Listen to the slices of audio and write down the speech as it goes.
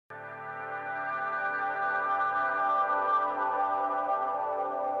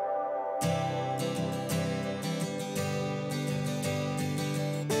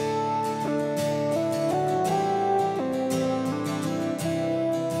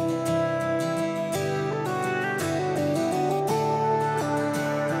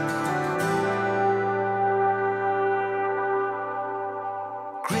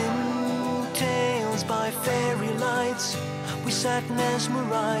by fairy lights, we sat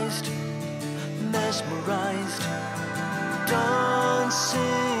mesmerized, mesmerized, dancing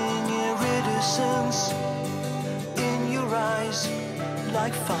iridescence in your eyes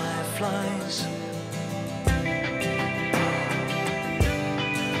like fireflies.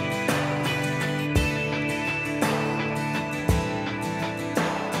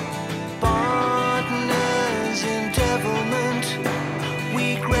 Partners in devilment,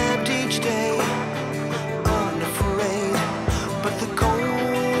 we grabbed each day, unafraid, but the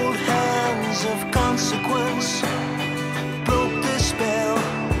cold hands of consequence broke the spell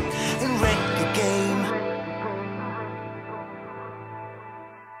and wrecked the game.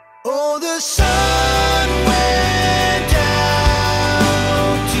 Oh, the sun went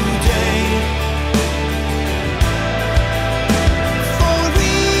down today for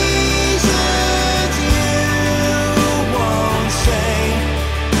reasons you won't say,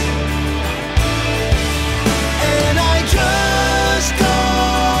 and I just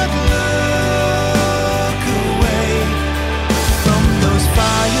can't look away from those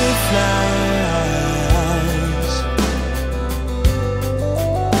fireflies.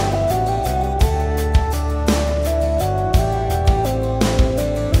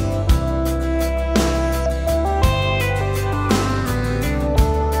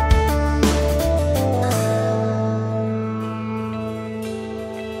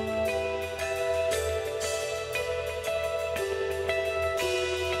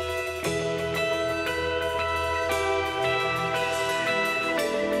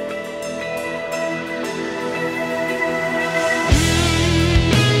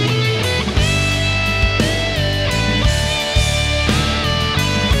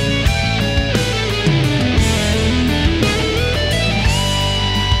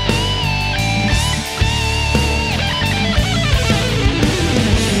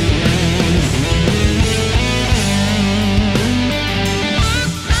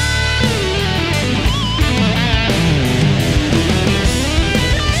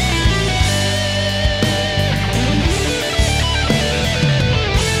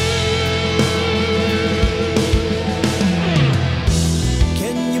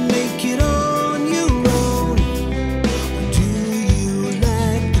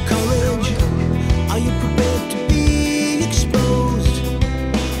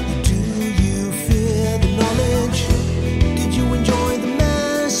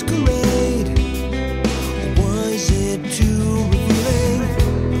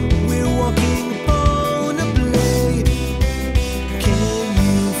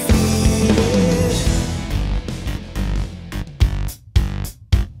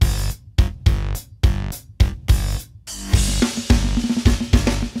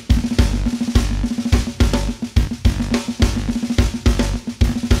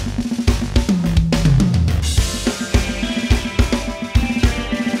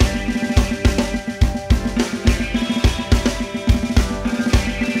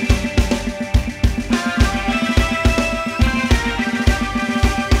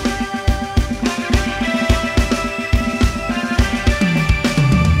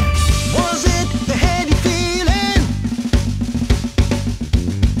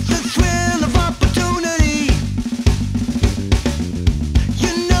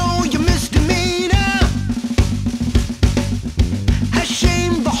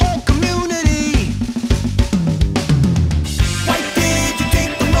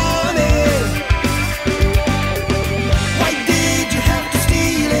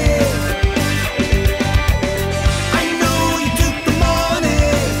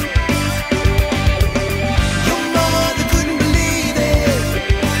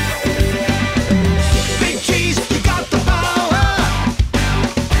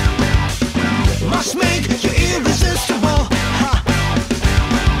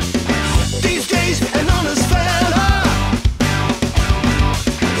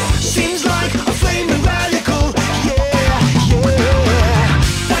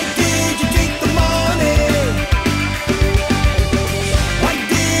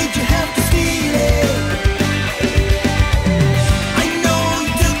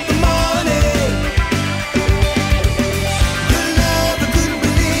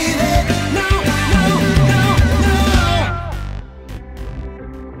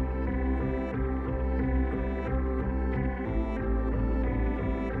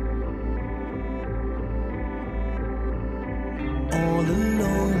 all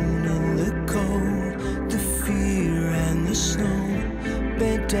alone in the cold, the fear and the snow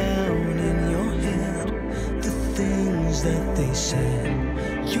bed down in your head, the things that they said.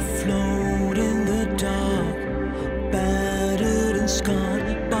 You float in the dark, battered and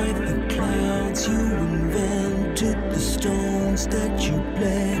scarred by the clouds you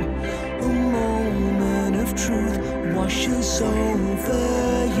bled. A moment of truth washes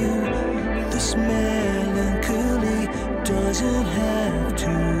over you. This melancholy doesn't have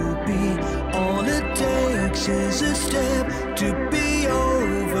to be. All it takes is a step to be yours.